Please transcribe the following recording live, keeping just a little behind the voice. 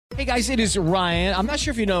Hey guys, it is Ryan. I'm not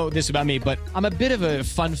sure if you know this about me, but I'm a bit of a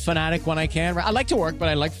fun fanatic when I can. I like to work, but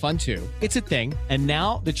I like fun too. It's a thing. And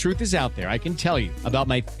now the truth is out there. I can tell you about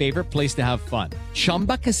my favorite place to have fun.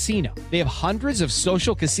 Chumba Casino. They have hundreds of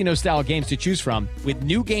social casino style games to choose from with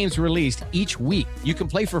new games released each week. You can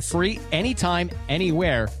play for free anytime,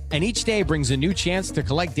 anywhere. And each day brings a new chance to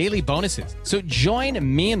collect daily bonuses. So join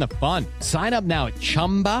me in the fun. Sign up now at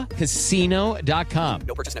ChumbaCasino.com.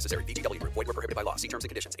 No purchase necessary. VGW Group. Void where prohibited by law. See terms and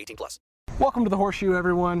conditions. 18+. Welcome to the Horseshoe,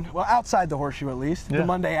 everyone. Well, outside the Horseshoe at least. The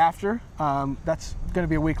Monday after. That's going to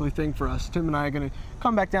be a weekly thing for us. Tim and I are going to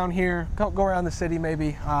come back down here, go around the city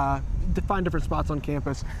maybe, find different spots on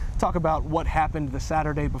campus, talk about what happened the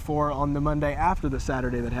Saturday before on the Monday after the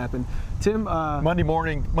Saturday that happened. Tim?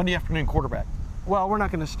 Monday afternoon quarterback. Well, we're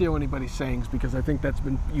not going to steal anybody's sayings because I think that's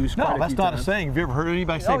been used quite a few No, that's not times. a saying. Have you ever heard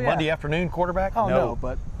anybody say Monday afternoon quarterback? Oh, no,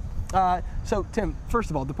 but... So, Tim, first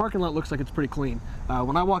of all, the parking lot looks like it's pretty clean.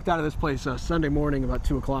 When I walked out of this place Sunday morning about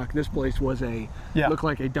 2 o'clock, this place was looked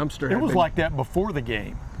like a dumpster. It was like that before the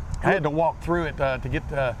game. I had to walk through it to get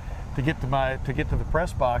to the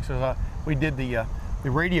press box. We did the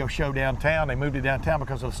radio show downtown. They moved it downtown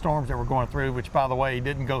because of the storms that were going through, which, by the way,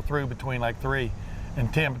 didn't go through between like 3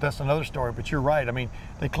 and 10, but that's another story. But you're right. I mean,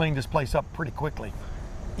 they cleaned this place up pretty quickly.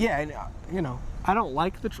 Yeah, and I don't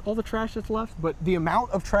like all the trash that's left, but the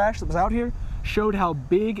amount of trash that was out here showed how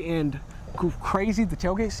big and crazy the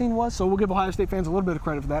tailgate scene was. So we'll give Ohio State fans a little bit of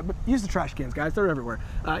credit for that. But use the trash cans, guys; they're everywhere.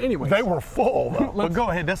 Anyway, they were full. But go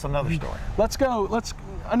ahead. That's another story. Let's go.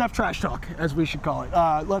 Enough trash talk, as we should call it.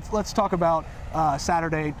 Let's talk about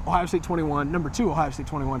Saturday. Ohio State 21, number 2 Ohio State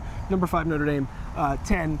 21, number 5 Notre Dame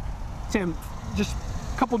 10. Tim, just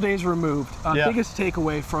a couple days removed. Biggest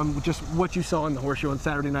takeaway from just what you saw in the Horseshoe on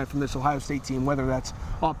Saturday night from this Ohio State team, whether that's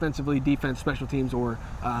offensively, defense, special teams, or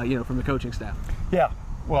from the coaching staff. Yeah.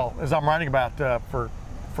 Well, as I'm writing about for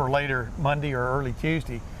later Monday or early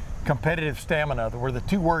Tuesday, competitive stamina were the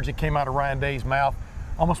 2 words that came out of Ryan Day's mouth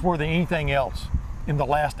almost more than anything else in the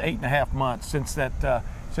last 8.5 months since the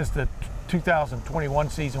 2021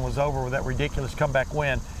 season was over with that ridiculous comeback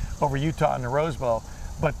win over Utah in the Rose Bowl.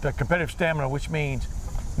 But the competitive stamina, which means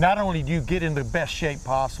not only do you get in the best shape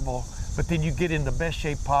possible, but then you get in the best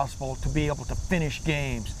shape possible to be able to finish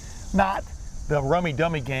games, not the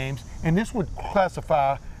rummy-dummy games. And this would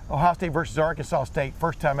classify Ohio State versus Arkansas State,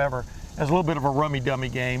 first time ever, as a little bit of a rummy-dummy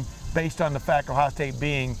game based on the fact Ohio State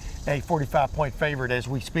being a 45-point favorite as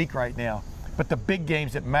we speak right now. But the big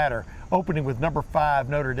games that matter, opening with number 5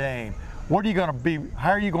 Notre Dame, how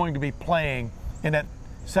are you going to be playing in that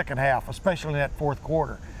second half, especially in that fourth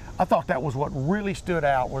quarter? I thought that was what really stood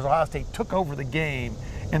out, was Ohio State took over the game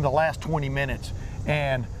in the last 20 minutes.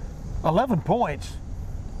 And 11 points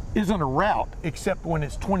isn't a rout except when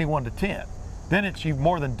it's 21-10. Then you've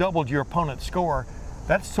more than doubled your opponent's score.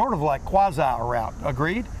 That's sort of like quasi a rout.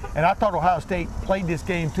 Agreed? And I thought Ohio State played this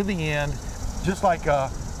game to the end, just like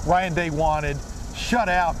Ryan Day wanted, shut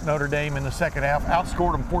out Notre Dame in the second half,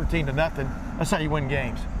 outscored them 14-0. That's how you win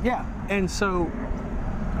games. Yeah, and so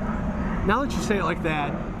now that you say it like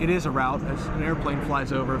that, it is a rout as an airplane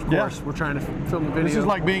flies over. Of course, we're trying to film the video. This is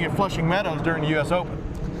like being at Flushing Meadows during the U.S. Open.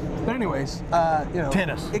 But anyways,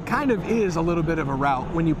 tennis. It kind of is a little bit of a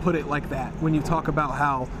rout when you put it like that. When you talk about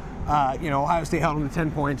how, Ohio State held them to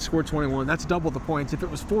 10 points, scored 21. That's double the points. If it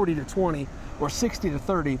was 40-20 or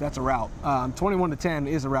 60-30, that's a rout. 21-10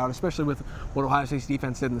 is a rout, especially with what Ohio State's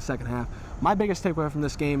defense did in the second half. My biggest takeaway from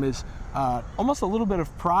this game is almost a little bit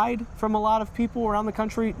of pride from a lot of people around the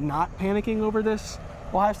country not panicking over this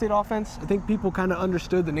Ohio State offense. I think people kind of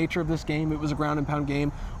understood the nature of this game. It was a ground and pound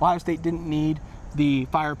game. Ohio State didn't need the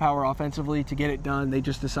firepower offensively to get it done. They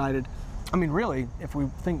just decided, really, if we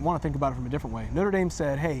want to think about it from a different way, Notre Dame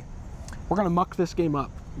said, hey, we're going to muck this game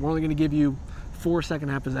up. We're only going to give you 4 second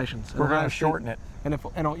half possessions. We're going to shorten it. And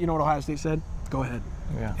you know what Ohio State said? Go ahead.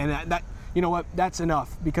 Yeah. And that you know what? That's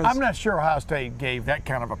enough because I'm not sure Ohio State gave that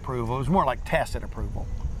kind of approval. It was more like tacit approval.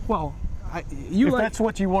 Well, that's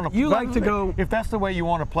what you want to. You like to go. If that's the way you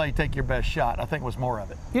want to play, take your best shot. I think was more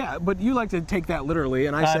of it. Yeah, but you like to take that literally,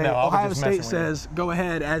 and I say Ohio State says go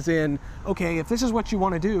ahead, as in, okay, if this is what you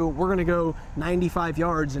want to do, we're going to go 95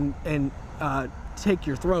 yards and take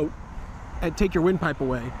your throat and take your windpipe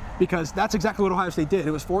away, because that's exactly what Ohio State did.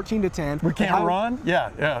 It was 14-10. We can't run. Yeah.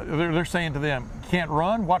 They're saying to them, can't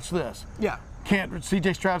run. Watch this. Yeah. Can't.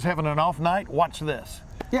 C.J. Stroud's having an off night. Watch this.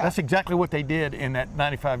 Yeah. That's exactly what they did in that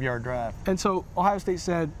 95-yard drive. And so Ohio State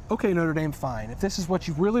said, okay, Notre Dame, fine. If this is what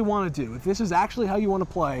you really want to do, if this is actually how you want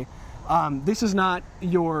to play, this is not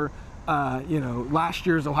your last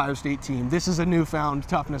year's Ohio State team. This is a newfound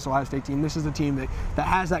toughness Ohio State team. This is a team that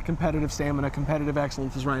has that competitive stamina, competitive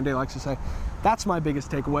excellence, as Ryan Day likes to say. That's my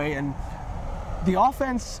biggest takeaway. And the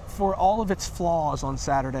offense, for all of its flaws on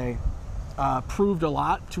Saturday, proved a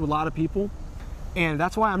lot to a lot of people. And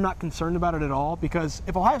that's why I'm not concerned about it at all, because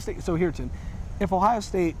if Ohio State, if Ohio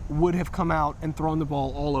State would have come out and thrown the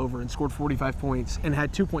ball all over and scored 45 points and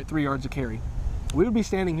had 2.3 yards a carry, we would be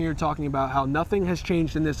standing here talking about how nothing has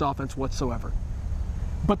changed in this offense whatsoever.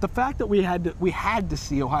 But the fact that we had to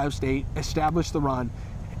see Ohio State establish the run,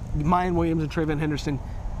 Mayan Williams and Trayvon Henderson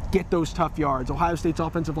get those tough yards, Ohio State's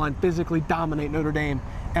offensive line physically dominate Notre Dame,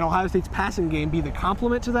 and Ohio State's passing game be the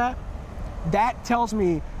complement to that, that tells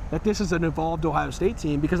me that this is an evolved Ohio State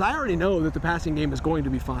team, because I already know that the passing game is going to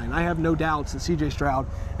be fine. I have no doubts that C.J. Stroud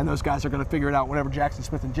and those guys are going to figure it out whenever Jackson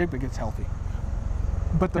Smith-Njigba gets healthy.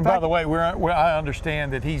 But by the way, I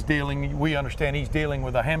understand that we understand he's dealing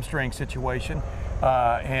with a hamstring situation,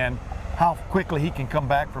 and how quickly he can come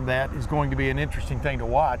back from that is going to be an interesting thing to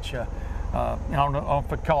watch. I don't know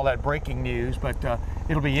if I'd call that breaking news, but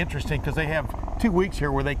it'll be interesting because they have 2 weeks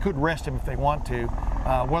here where they could rest him if they want to.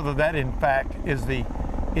 Whether that, in fact, is the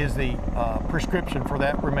prescription for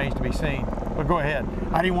that remains to be seen. But go ahead.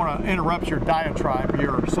 I didn't want to interrupt your diatribe,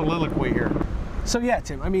 your soliloquy here. So yeah,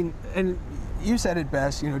 Tim. I mean, and you said it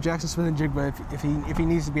best. Jackson Smith-Njigba, if he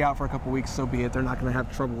needs to be out for a couple weeks, so be it. They're not going to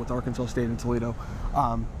have trouble with Arkansas State and Toledo.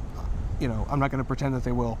 I'm not going to pretend that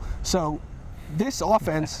they will. So this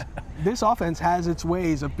offense has its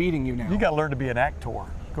ways of beating you now. You got to learn to be an actor.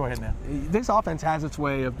 Go ahead now. This offense has its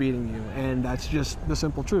way of beating you, and that's just the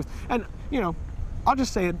simple truth. And I'll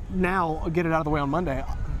just say it now, get it out of the way on Monday.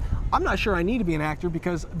 I'm not sure I need to be an actor,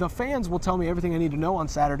 because the fans will tell me everything I need to know on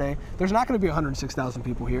Saturday. There's not going to be 106,000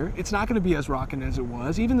 people here. It's not going to be as rocking as it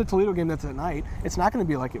was. Even the Toledo game that's at night, it's not going to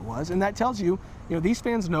be like it was. And that tells you, these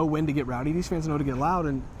fans know when to get rowdy. These fans know to get loud,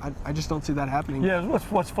 and I just don't see that happening. Yeah,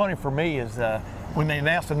 what's funny for me is when they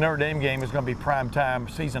announced the Notre Dame game is going to be primetime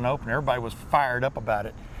season opener, everybody was fired up about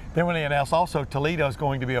it. Then when they announced also Toledo's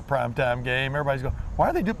going to be a primetime game, everybody's going, why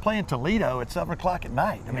are they playing Toledo at 7 o'clock at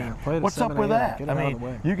night? I mean, what's up with that? I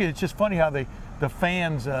mean, it's just funny how the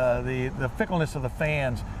fans, the fickleness of the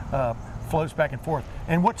fans flows back and forth.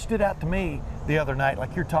 And what stood out to me the other night,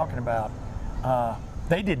 like you're talking about,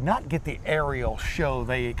 they did not get the aerial show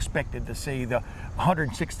they expected to see, the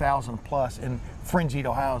 106,000 plus in frenzied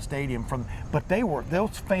Ohio Stadium. But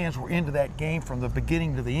those fans were into that game from the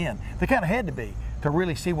beginning to the end. They kind of had to be, to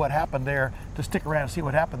really see what happened there, to stick around and see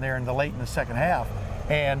what happened there in the second half.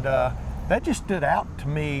 And that just stood out to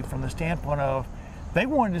me from the standpoint of they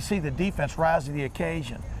wanted to see the defense rise to the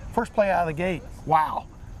occasion. First play out of the gate, wow,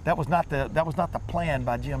 that was not the plan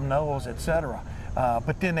by Jim Knowles, etc.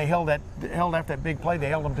 But then they held after that big play, they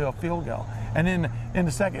held them to a field goal. And then in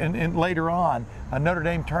the second, and later on, Notre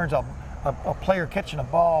Dame turns a player catching a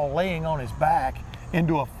ball laying on his back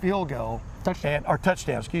into a field goal, touchdown,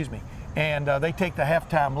 excuse me. And they take the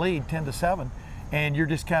halftime lead 10-7, and you're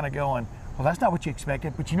just kind of going, well, that's not what you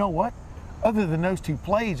expected. But you know what? Other than those two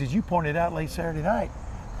plays, as you pointed out late Saturday night,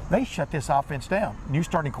 they shut this offense down. New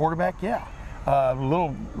starting quarterback, yeah.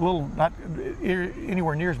 Little not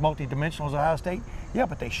anywhere near as multidimensional as Ohio State, yeah,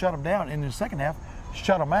 but they shut them down. And in the second half,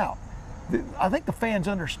 shut them out. I think the fans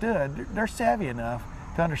understood. They're savvy enough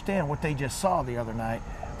to understand what they just saw the other night.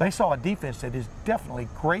 They saw a defense that is definitely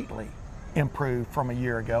greatly improved from a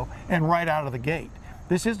year ago, and right out of the gate.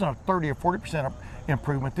 This isn't a 30 or 40%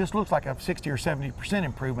 improvement. This looks like a 60 or 70%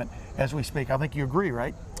 improvement as we speak. I think you agree,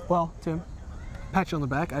 right? Well, Tim, pat you on the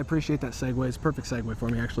back. I appreciate that segue. It's a perfect segue for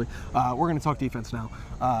me, actually. We're going to talk defense now.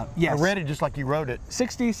 Yes. I read it just like you wrote it.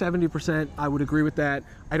 60, 70%, I would agree with that.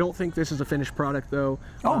 I don't think this is a finished product, though.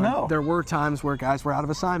 Oh, no. There were times where guys were out of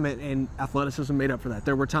assignment, and athleticism made up for that.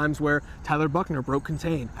 There were times where Tyler Buckner broke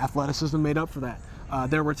contain. Athleticism made up for that.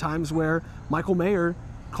 There were times where Michael Mayer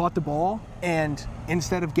caught the ball, and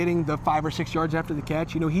instead of getting the 5 or 6 yards after the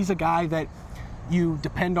catch, he's a guy that you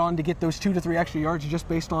depend on to get those 2 to 3 extra yards just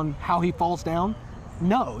based on how he falls down.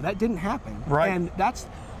 No, that didn't happen. Right. And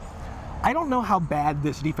I don't know how bad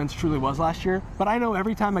this defense truly was last year, but I know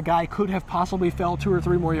every time a guy could have possibly fell 2 or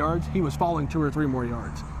 3 more yards, he was falling 2 or 3 more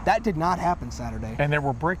yards. That did not happen Saturday. And there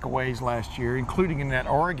were breakaways last year, including in that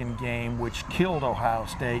Oregon game, which killed Ohio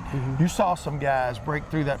State. Mm-hmm. You saw some guys break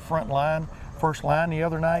through that first line the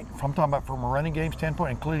other night. I'm talking about from a running game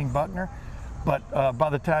standpoint, including Buckner. But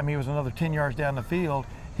by the time he was another 10 yards down the field,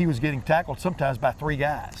 he was getting tackled sometimes by 3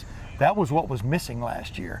 guys. That was what was missing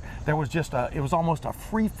last year. There was it was almost a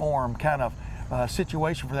free-form kind of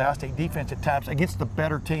situation for the Ohio State defense at times against the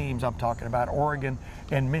better teams I'm talking about, Oregon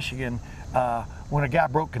and Michigan. When a guy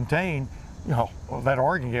broke contain, that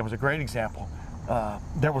Oregon game was a great example.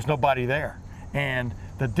 There was nobody there. And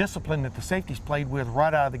the discipline that the safeties played with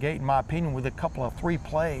right out of the gate, in my opinion, with a couple of 3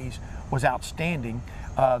 plays was outstanding.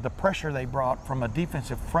 The pressure they brought from a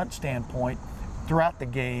defensive front standpoint throughout the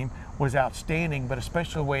game was outstanding, but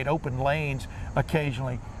especially the way it opened lanes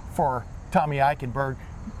occasionally for Tommy Eichenberg.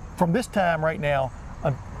 From this time right now,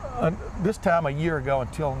 this time a year ago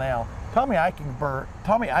until now, Tommy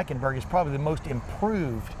Eichenberg is probably the most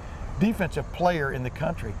improved defensive player in the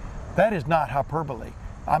country. That is not hyperbole.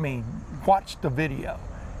 I mean, watch the video.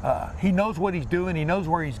 He knows what he's doing, he knows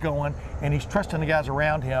where he's going, and he's trusting the guys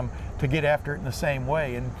around him to get after it in the same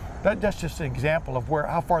way. And that's just an example of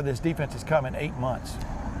how far this defense has come in 8 months.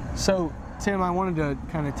 So, Tim, I wanted to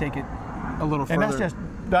kind of take it a little further. And that's just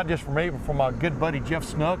not just for me, but for my good buddy Jeff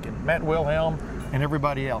Snook and Matt Wilhelm and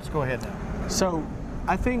everybody else. Go ahead now. So,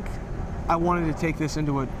 I think I wanted to take this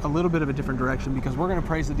into a little bit of a different direction, because we're going to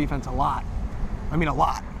praise the defense a lot. I mean, a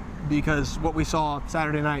lot. Because what we saw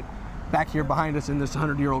Saturday night back here behind us in this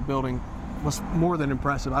 100-year-old building was more than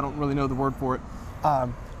impressive. I don't really know the word for it.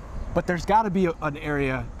 But there's got to be an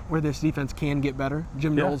area where this defense can get better.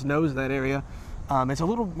 Jim Knowles knows that area. It's a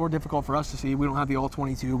little more difficult for us to see. We don't have the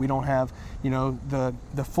all-22. We don't have,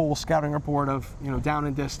 the full scouting report of, down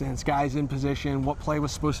and distance, guys in position, what play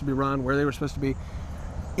was supposed to be run, where they were supposed to be.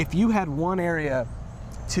 If you had one area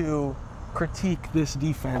to critique this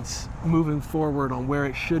defense moving forward on where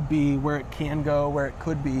it should be, where it can go, where it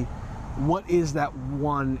could be, what is that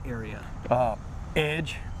one area?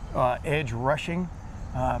 Edge rushing.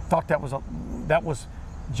 Thought that was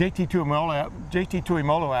JT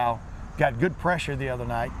Tuimoloau got good pressure the other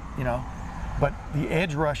night, but the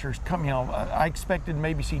edge rushers come. I expected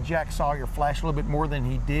maybe see Jack Sawyer flash a little bit more than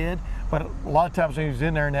he did, but a lot of times when he was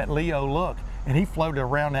in there in that Leo look, and he floated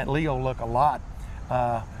around that Leo look a lot.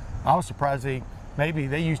 I was surprised maybe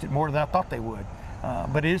they used it more than I thought they would.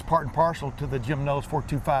 But it is part and parcel to the Jim Knowles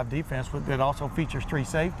 4-2-5 defense that also features 3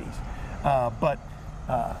 safeties. But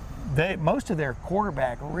most of their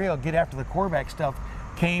real get after the quarterback stuff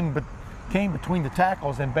came between the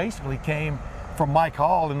tackles, and basically came from Mike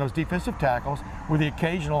Hall and those defensive tackles, with the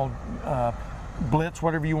occasional blitz,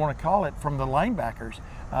 whatever you want to call it, from the linebackers.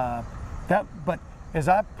 But as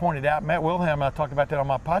I pointed out, Matt Wilhelm, I talked about that on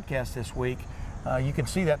my podcast this week. You can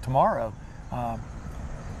see that tomorrow.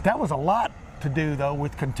 That was a lot to do, though,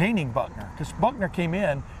 with containing Buckner, because Buckner came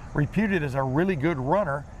in reputed as a really good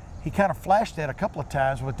runner. He kind of flashed that a couple of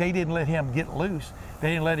times, but they didn't let him get loose.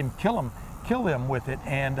 They didn't let him kill them with it,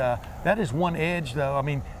 and that is one edge, though. I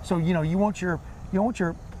mean, so you want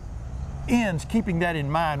your ends keeping that in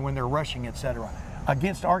mind when they're rushing, etc.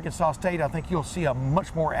 Against Arkansas State, I think you'll see a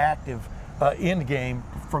much more active end game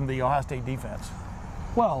from the Ohio State defense.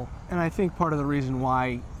 Well, and I think part of the reason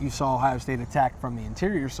why you saw Ohio State attack from the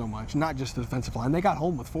interior so much, not just the defensive line, they got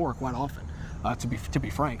home with 4 quite often, to be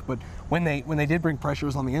frank. But when they did bring pressure, it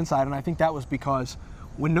was on the inside, and I think that was because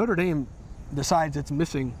when Notre Dame decides it's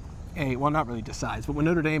missing not really decides, but when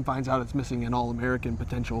Notre Dame finds out it's missing an All-American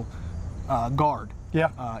potential guard,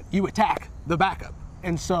 you attack the backup.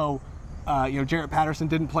 And so, Jarrett Patterson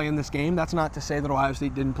didn't play in this game. That's not to say that Ohio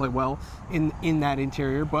State didn't play well in that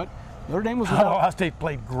interior, but Notre Dame was without. Ohio State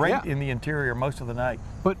played great in the interior most of the night.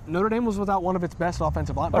 But Notre Dame was without one of its best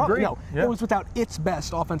offensive linemen. Agreed. It was without its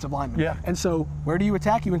best offensive lineman. Yeah. And so where do you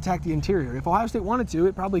attack? You attack the interior. If Ohio State wanted to,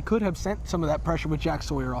 it probably could have sent some of that pressure with Jack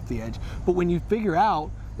Sawyer off the edge. But when you figure out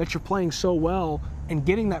that you're playing so well and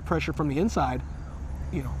getting that pressure from the inside,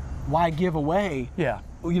 why give away? Yeah.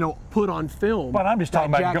 Put on film. But I'm just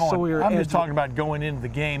talking about talking about going into the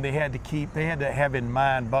game. They had to have in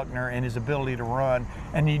mind Buckner and his ability to run,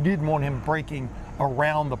 and you didn't want him breaking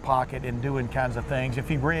around the pocket and doing kinds of things. If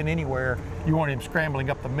he ran anywhere, you wanted him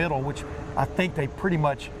scrambling up the middle, which I think they pretty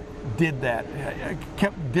much did that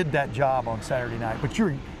job on Saturday night. But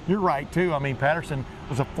you're right too. I mean, Patterson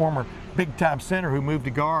was a former big-time center who moved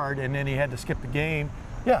to guard, and then he had to skip the game.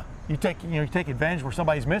 Yeah, you take advantage where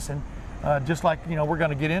somebody's missing. Just like, we're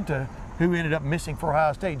going to get into who ended up missing for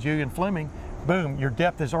Ohio State, Julian Fleming. Boom, your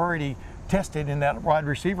depth is already tested in that wide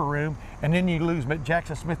receiver room, and then you lose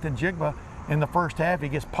Jackson Smith-Njigba in the first half. He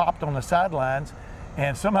gets popped on the sidelines,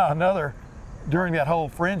 and somehow or another, during that whole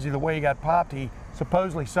frenzy, the way he got popped, he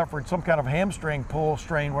supposedly suffered some kind of hamstring pull,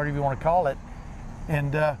 strain, whatever you want to call it,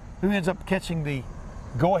 and who ends up catching the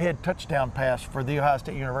go-ahead touchdown pass for the Ohio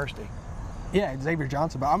State University? Yeah, Xavier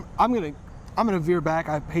Johnson. But I'm going to veer back.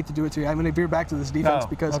 I hate to do it to you. I'm going to veer back to this defense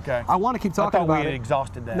because I want to keep talking about it. I thought we had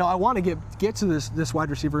exhausted that. No, I want to get to this wide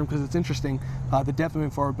receiver room because it's interesting, the depth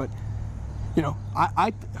moving forward. But,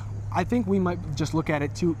 I think we might just look at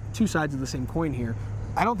it two sides of the same coin here.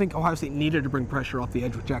 I don't think Ohio State needed to bring pressure off the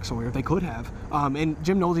edge with Jack Sawyer. They could have. And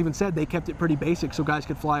Jim Knowles even said they kept it pretty basic so guys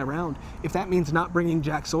could fly around. If that means not bringing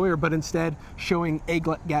Jack Sawyer, but instead showing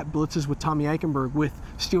A-gap blitzes with Tommy Eichenberg, with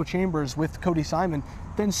Steele Chambers, with Cody Simon,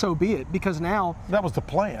 then so be it. Because now... That was the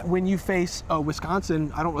plan. When you face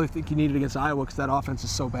Wisconsin, I don't really think you need it against Iowa because that offense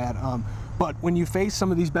is so bad. But when you face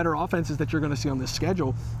some of these better offenses that you're going to see on this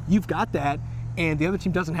schedule, you've got that. And the other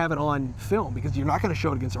team doesn't have it on film because you're not going to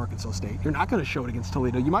show it against Arkansas State. You're not going to show it against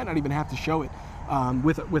Toledo. You might not even have to show it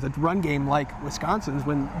with a run game like Wisconsin's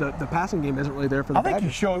when the passing game isn't really there for the Badgers. I think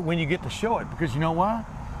you show it when you get to show it because you know why?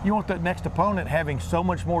 You want that next opponent having so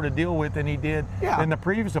much more to deal with than he did than the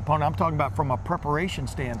previous opponent. I'm talking about from a preparation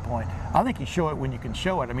standpoint. I think you show it when you can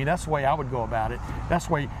show it. I mean, that's the way I would go about it. That's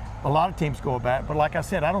the way a lot of teams go about it. But like I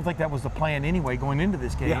said, I don't think that was the plan anyway going into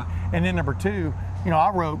this game. Yeah. And then number two,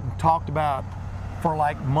 I wrote and talked about for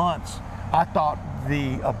like months, I thought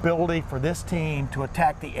the ability for this team to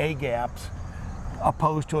attack the A-gaps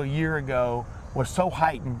opposed to a year ago was so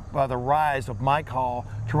heightened by the rise of Mike Hall.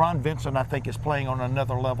 Teron Vincent, I think, is playing on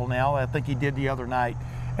another level now. I think he did the other night.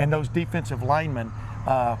 And those defensive linemen,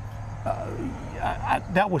 that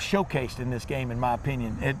was showcased in this game, in my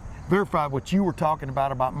opinion. It verified what you were talking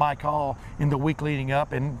about Mike Hall in the week leading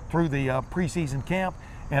up and through the preseason camp.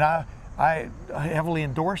 And I heavily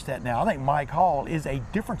endorse that now. I think Mike Hall is a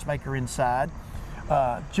difference maker inside,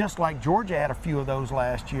 just like Georgia had a few of those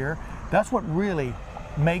last year. That's what really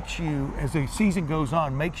makes you, as the season goes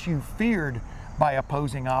on, makes you feared by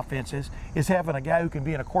opposing offenses, is having a guy who can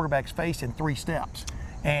be in a quarterback's face in 3 steps.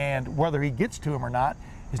 And whether he gets to him or not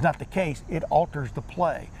is not the case. It alters the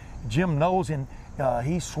play. Jim Knowles,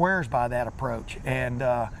 he swears by that approach, and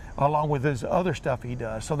along with his other stuff he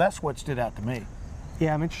does. So that's what stood out to me.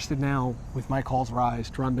 Yeah, I'm interested now with Mike Hall's rise.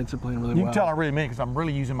 Teron Vincent playing really well. You can tell I really mean it because I'm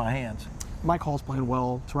really using my hands. Mike Hall's playing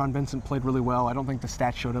well. Teron Vincent played really well. I don't think the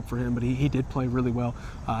stats showed up for him, but he did play really well.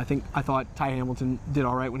 I thought Ty Hamilton did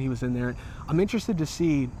all right when he was in there. I'm interested to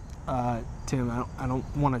see, Tim, I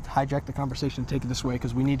don't want to hijack the conversation and take it this way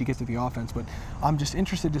because we need to get to the offense, but I'm just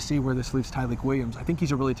interested to see where this leaves Tyleik Williams. I think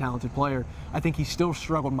he's a really talented player. I think he still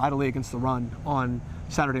struggled mightily against the run on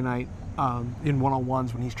Saturday night in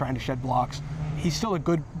one-on-ones when he's trying to shed blocks. He's still a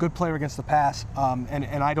good player against the pass,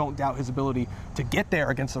 and I don't doubt his ability to get there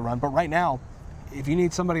against the run. But right now, if you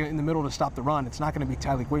need somebody in the middle to stop the run, it's not going to be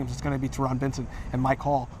Tyleik Williams. It's going to be Teron Vincent and Mike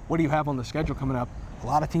Hall. What do you have on the schedule coming up? A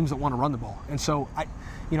lot of teams that want to run the ball. And so,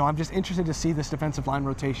 I'm just interested to see this defensive line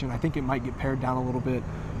rotation. I think it might get pared down a little bit,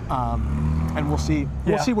 and we'll see.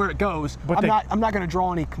 We'll see where it goes. But I'm not going to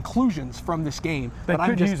draw any conclusions from this game. They but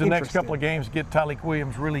could I'm just use the next interested. couple of games to get Tyleik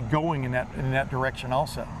Williams really going in that direction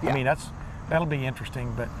also. Yeah. I mean, that'll be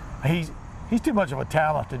interesting. But he's too much of a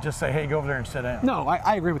talent to just say, hey, go over there and sit down. No,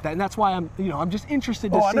 I agree with that, and that's why I'm just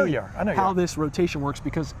interested to see I know you are. how this rotation works,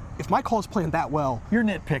 because if Mike Hall's playing that well, you're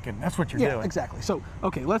nitpicking. That's what you're doing. Yeah, exactly. So,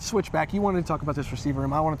 okay, let's switch back. You wanted to talk about this receiver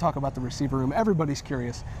room. I want to talk about the receiver room. Everybody's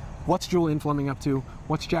curious. What's Julian Fleming up to?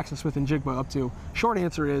 What's Jackson Smith-Njigba up to? Short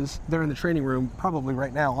answer is they're in the training room probably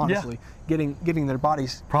right now, honestly, getting their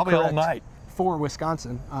bodies probably all night for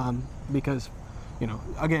Wisconsin, because.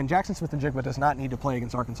 Again, Jackson Smith-Njigba does not need to play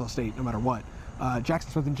against Arkansas State no matter what.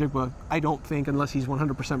 Jackson Smith-Njigba, I don't think, unless he's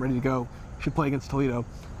 100% ready to go, should play against Toledo.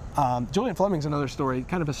 Julian Fleming's another story,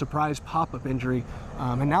 kind of a surprise pop-up injury.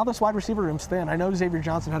 And now this wide receiver room's thin. I know Xavier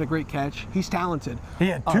Johnson had a great catch. He's talented. He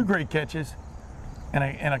had 2 great catches and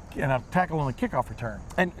a tackle on the kickoff return.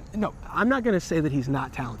 And no, I'm not going to say that he's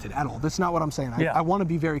not talented at all. That's not what I'm saying. I want to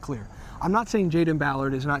be very clear. I'm not saying Jaden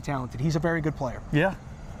Ballard is not talented. He's a very good player. Yeah.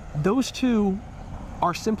 Those two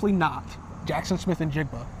are simply not Jackson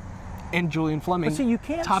Smith-Njigba and Julian Fleming, but see, you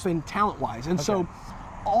can't top end talent-wise. And so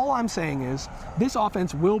all I'm saying is this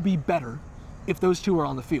offense will be better if those two are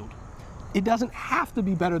on the field. It doesn't have to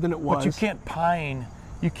be better than it was. But you can't pine.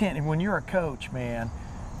 When you're a coach, man,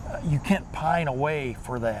 you can't pine away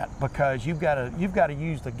for that, because you've got to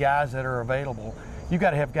use the guys that are available. You've got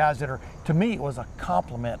to have guys that are, to me, it was a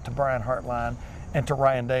compliment to Brian Hartline and to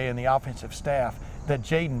Ryan Day and the offensive staff that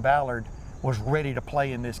Jaden Ballard was ready to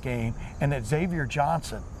play in this game, and that Xavier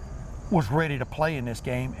Johnson was ready to play in this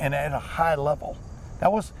game, and at a high level.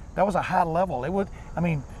 That was a high level.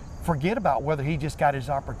 Forget about whether he just got his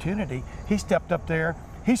opportunity. He stepped up there.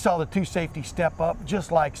 He saw the 2 safeties step up,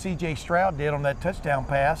 just like C.J. Stroud did on that touchdown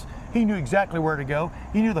pass. He knew exactly where to go.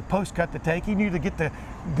 He knew the post cut to take. He knew to get the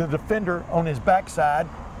defender on his backside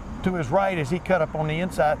to his right as he cut up on the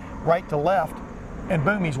inside, right to left. And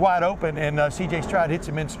boom, he's wide open, and C.J. Stroud hits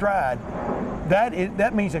him in stride.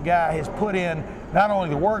 That means a guy has put in not only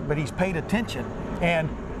the work, but he's paid attention. And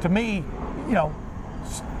to me,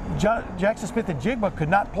 Jackson Smith-Njigba could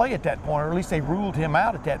not play at that point, or at least they ruled him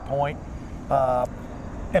out at that point.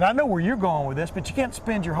 And I know where you're going with this, but you can't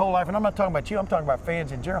spend your whole life, and I'm not talking about you, I'm talking about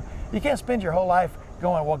fans in general. You can't spend your whole life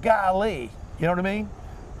going, well, golly, you know what I mean?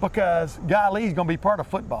 Because golly is going to be part of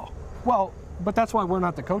football. Well, but that's why we're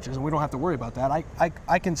not the coaches, and we don't have to worry about that.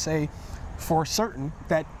 I can say for certain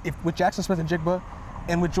that if with Jackson Smith-Njigba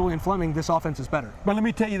and with Julian Fleming, this offense is better. But let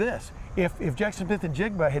me tell you this, if Jackson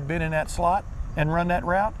Smith-Njigba had been in that slot and run that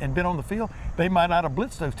route and been on the field, they might not have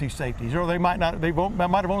blitzed those two safeties, or they might have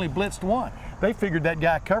only blitzed one. They figured that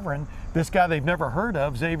guy covering this guy they've never heard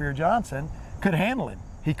of, Xavier Johnson, could handle him.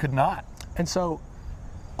 He could not. And so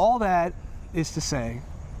all that is to say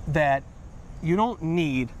that you don't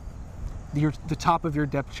need the top of your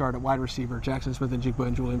depth chart at wide receiver, Jackson Smith-Njigba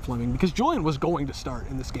and Julian Fleming, because Julian was going to start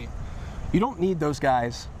in this game. You don't need those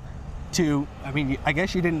guys to, I mean, I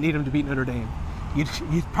guess you didn't need them to beat Notre Dame. You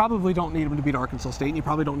probably don't need them to beat Arkansas State, and you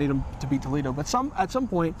probably don't need them to beat Toledo. But at some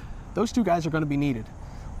point, those two guys are going to be needed.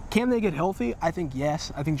 Can they get healthy? I think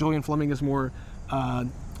yes. I think Julian Fleming is more,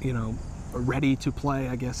 ready to play,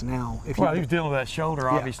 I guess, now. He was dealing with that shoulder,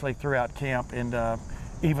 obviously, throughout camp, and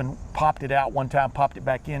even popped it out one time, popped it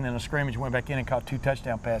back in a scrimmage, went back in and caught 2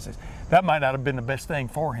 touchdown passes. That might not have been the best thing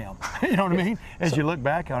for him, you know what I mean, as you look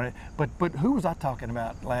back on it. But who was I talking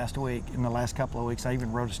about last week, in the last couple of weeks? I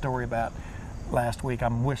even wrote a story about last week.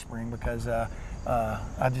 I'm whispering because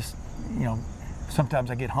I just,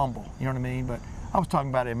 sometimes I get humble, you know what I mean? But I was talking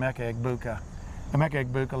about Emeka Egbuka. Emeka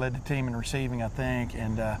Egbuka led the team in receiving, I think,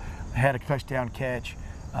 and had a touchdown catch,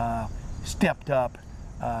 stepped up,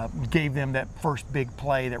 gave them that first big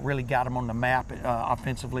play that really got them on the map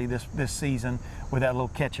offensively this season with that little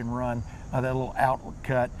catch and run, that little outward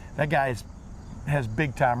cut. That guy has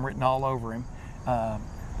big time written all over him.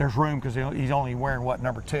 There's room because he's only wearing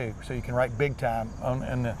number 2, so you can write big time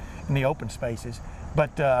in the open spaces.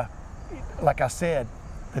 But like I said,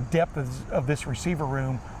 the depth of this receiver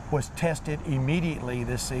room was tested immediately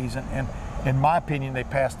this season, and in my opinion, they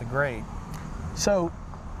passed the grade. So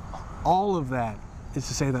all of that is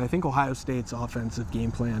to say that I think Ohio State's offensive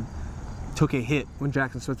game plan took a hit when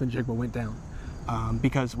Jackson Smith-Njigba went down.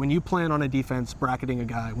 Because when you plan on a defense bracketing a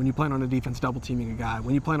guy, when you plan on a defense double teaming a guy,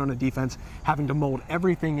 when you plan on a defense having to mold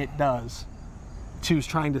everything it does to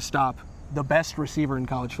trying to stop the best receiver in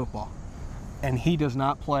college football, and he does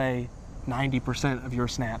not play 90% of your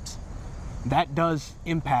snaps, that does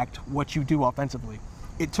impact what you do offensively.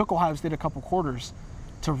 It took Ohio State a couple quarters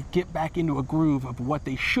to get back into a groove of what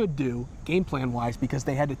they should do game plan wise, because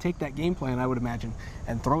they had to take that game plan, I would imagine,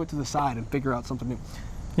 and throw it to the side and figure out something new.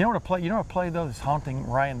 You know what a play though that's haunting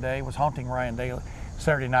Ryan Day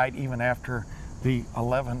Saturday night, even after the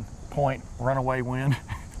 11-point runaway win,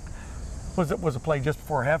 was a play just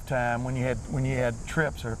before halftime when you had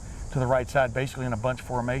trips or to the right side, basically in a bunch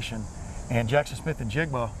formation, and Jackson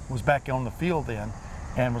Smith-Njigba was back on the field then,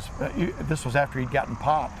 and this was after he'd gotten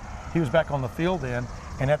popped. He was back on the field then,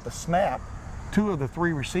 and at the snap, 2 of the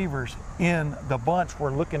 3 receivers in the bunch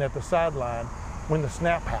were looking at the sideline when the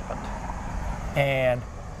snap happened. And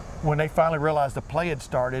when they finally realized the play had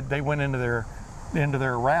started, they went into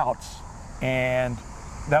their routes, and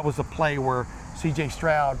that was the play where C.J.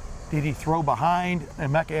 Stroud, did he throw behind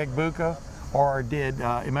Emeka Egbuka, or did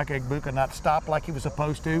Emeka Egbuka not stop like he was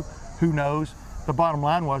supposed to? Who knows? The bottom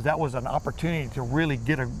line was that was an opportunity to really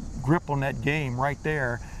get a grip on that game right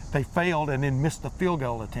there. They failed and then missed the field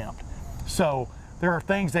goal attempt. So there are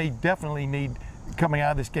things they definitely need coming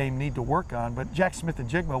out of this game need to work on, but Jackson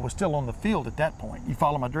Smith-Njigba was still on the field at that point. You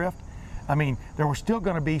follow my drift? I mean, there were still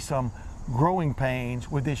going to be some growing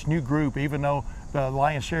pains with this new group, even though the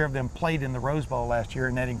lion's share of them played in the Rose Bowl last year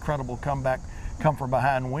in that incredible comeback, come from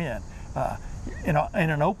behind win. In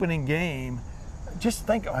an opening game, just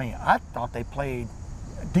think, I thought they played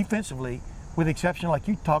defensively, with the exception, like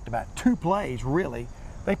you talked about, 2 plays really.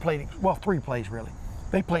 They played, 3 plays really.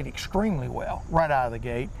 They played extremely well right out of the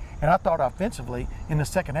gate. And I thought offensively in the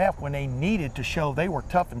second half, when they needed to show they were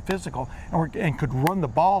tough and physical and could run the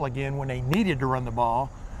ball again when they needed to run the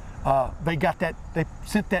ball, they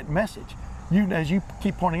sent that message. As you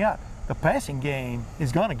keep pointing out, the passing game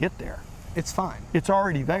is going to get there. It's fine. It's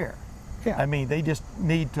already there. Yeah. I mean, they just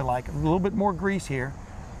need to a little bit more grease here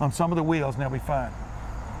on some of the wheels, and they'll be fine.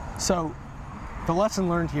 So the lesson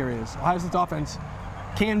learned here is Ohio State's offense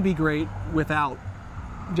can be great without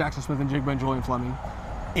Jackson Smith-Njigba and Julian Fleming.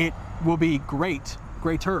 It will be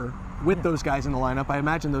greater with those guys in the lineup. I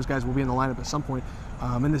imagine those guys will be in the lineup at some point,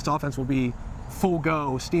 and this offense will be full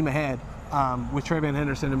go, steam ahead, with Trayvon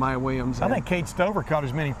Henderson and Maya Williams. I think Cade Stover caught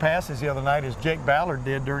as many passes the other night as Jake Ballard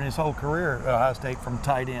did during his whole career at Ohio State from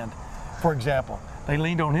tight end, for example. they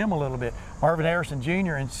leaned on him a little bit. Marvin Harrison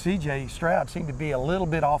Jr. and C.J. Stroud seemed to be a little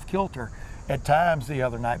bit off kilter at times the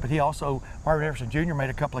other night, but Marvin Harrison Jr. made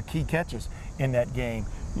a couple of key catches in that game.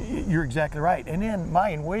 You're exactly right. And then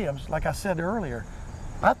Mayan Williams, like I said earlier,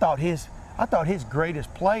 I thought his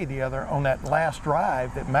greatest play on that last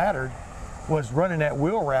drive that mattered was running that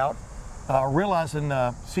wheel route, realizing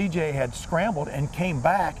CJ had scrambled and came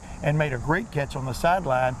back and made a great catch on the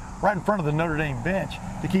sideline right in front of the Notre Dame bench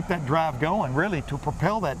to keep that drive going, really to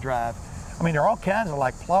propel that drive. I mean, there are all kinds of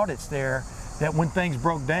plaudits there that when things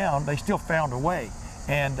broke down, they still found a way.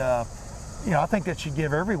 And, I think that should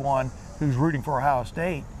give everyone who's rooting for Ohio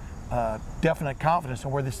State definite confidence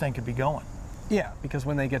in where this thing could be going. Yeah, because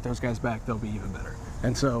when they get those guys back, they'll be even better.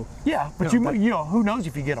 And so, yeah, but who knows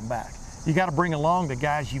if you get them back? You got to bring along the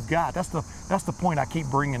guys you've got. That's the point I keep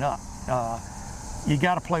bringing up. You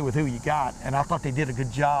got to play with who you got, and I thought they did a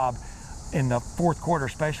good job in the fourth quarter,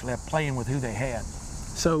 especially, of playing with who they had.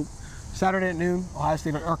 So, Saturday at noon, Ohio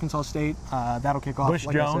State at Arkansas State. That'll kick off. Bush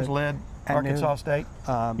Jones led Arkansas State.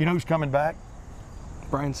 You know who's coming back?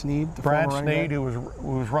 Brian Snead. Brian Snead, who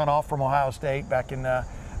was run off from Ohio State back in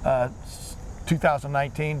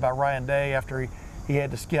 2019 by Ryan Day after he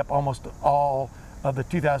had to skip almost all of the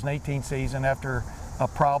 2018 season after a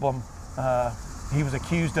problem he was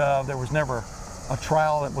accused of. There was never a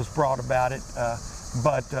trial that was brought about it,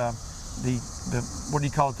 but the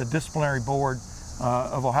disciplinary board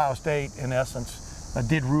of Ohio State, in essence,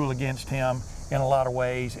 did rule against him in a lot of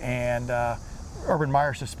ways, and Urban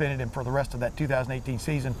Meyer suspended him for the rest of that 2018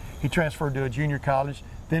 season. He transferred to a junior college.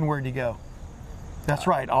 Then where did he go? That's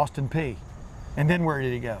right, Austin Peay. And then where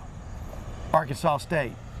did he go? Arkansas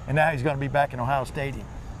State. And now he's going to be back in Ohio Stadium.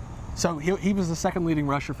 So he was the second leading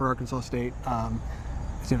rusher for Arkansas State.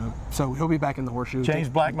 So he'll be back in the horseshoe. James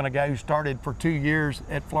Blackman, a guy who started for 2 years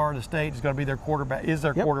at Florida State, is going to be their quarterback.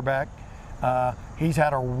 Quarterback. He's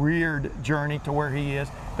had a weird journey to where he is.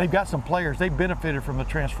 They've got some players. They benefited from the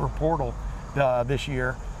transfer portal this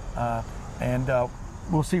year, and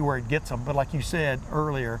we'll see where it gets them. But like you said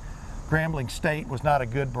earlier, Grambling State was not a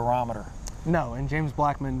good barometer. No, and James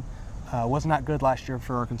Blackman was not good last year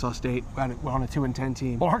for Arkansas State on a 2-10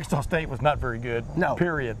 team. Well, Arkansas State was not very good. No.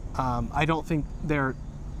 Period. I don't think they're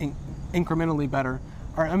incrementally better.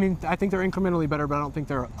 I think they're incrementally better, but I don't think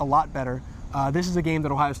they're a lot better. This is a game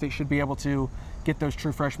that Ohio State should be able to get those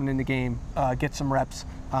true freshmen in the game, get some reps.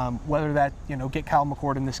 Whether that, get Kyle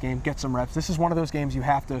McCord in this game, get some reps. This is one of those games you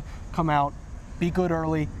have to come out, be good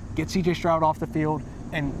early, get C.J. Stroud off the field,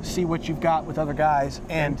 and see what you've got with other guys.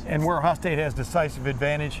 And where Ohio State has decisive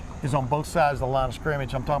advantage is on both sides of the line of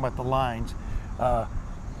scrimmage. I'm talking about the lines.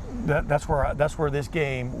 That's where this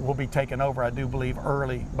game will be taken over, I do believe,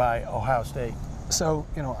 early by Ohio State. So,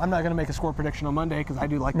 I'm not going to make a score prediction on Monday because I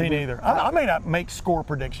do like Me neither. I may not make score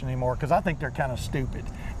prediction anymore because I think they're kind of stupid.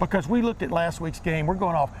 Because we looked at last week's game, we're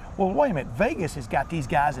going off, well, wait a minute, Vegas has got these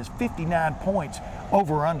guys as 59 points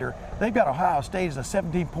over under. They've got Ohio State as a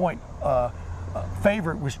 17-point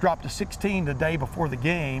favorite, which dropped to 16 the day before the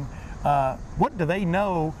game. What do they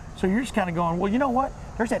know? So you're just kind of going, well, you know what?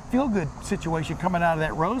 There's that feel-good situation coming out of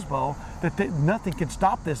that Rose Bowl that nothing can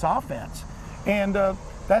stop this offense. And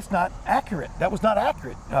that's not accurate. That was not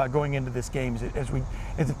accurate going into this game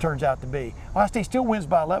as it turns out to be. Ohio State still wins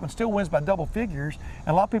by 11, still wins by double figures, and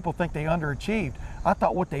a lot of people think they underachieved. I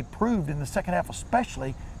thought what they proved in the second half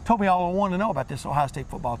especially told me all I wanted to know about this Ohio State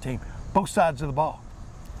football team, both sides of the ball.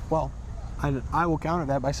 Well, I will counter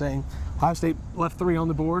that by saying Ohio State left 3 on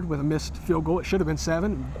the board with a missed field goal. It should have been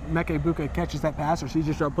 7. Meke Ibuka catches that pass, or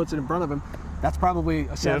C.J. Stroud puts it in front of him. That's probably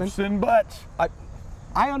a 7. Ifs and buts.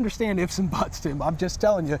 I understand ifs and buts, Tim. I'm just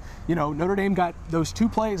telling you, Notre Dame got those 2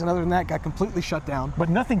 plays, and other than that, got completely shut down. But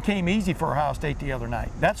nothing came easy for Ohio State the other night.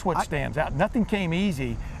 That's what stands out. Nothing came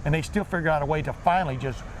easy, and they still figured out a way to finally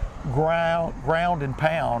just ground and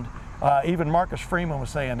pound. Even Marcus Freeman was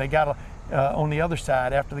saying they got on the other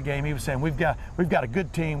side after the game. He was saying we've got a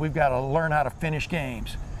good team. We've got to learn how to finish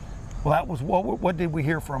games. Well, that was what did we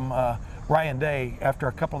hear from Ryan Day after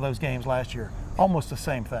a couple of those games last year? Almost the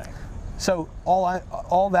same thing. So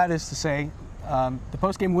all that is to say, the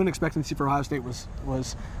post-game win expectancy for Ohio State was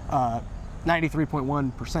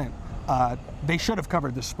 93.1%. They should have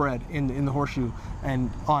covered the spread in the horseshoe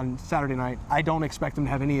and on Saturday night. I don't expect them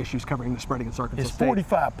to have any issuers covering the spread against Arkansas State. It's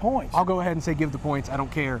 45 points. I'll go ahead and say give the points. I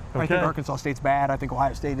don't care. Okay. I think Arkansas State's bad. I think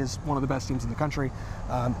Ohio State is one of the best teams in the country.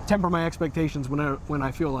 Temper my expectations when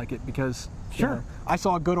I feel like it because I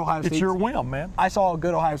saw a good Ohio State. It's your whim, man. I saw a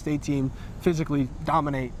good Ohio State team physically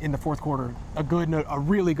dominate in the fourth quarter. A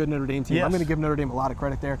really good Notre Dame team. Yes. I'm going to give Notre Dame a lot of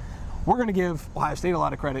credit there. we're going to give Ohio State a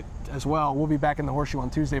lot of credit as well. We'll be back in the Horseshoe on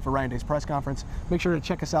Tuesday for Ryan Day's press conference. Make sure to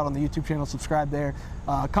check us out on the YouTube channel, subscribe there.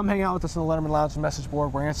 Come hang out with us in the Letterman Lounge and message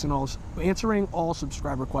board. We're answering all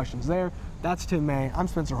subscriber questions there. That's Tim May. I'm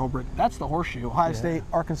Spencer Holbrook. That's the Horseshoe. Ohio State,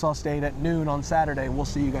 Arkansas State at noon on Saturday. We'll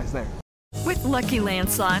see you guys there. With Lucky Land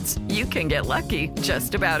Slots, you can get lucky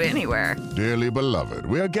just about anywhere. Dearly beloved,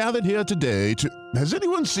 we are gathered here today to... Has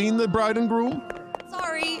anyone seen the bride and groom?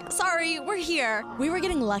 Sorry, we're here. We were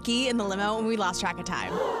getting lucky in the limo and we lost track of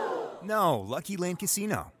time. No, Lucky Land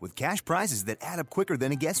Casino, with cash prizes that add up quicker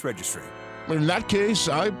than a guest registry. In that case,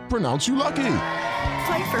 I pronounce you lucky.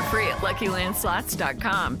 Play for free at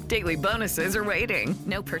LuckyLandSlots.com. Daily bonuses are waiting.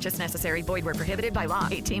 No purchase necessary. Void where prohibited by law.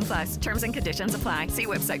 18+. Terms and conditions apply. See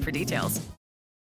website for details.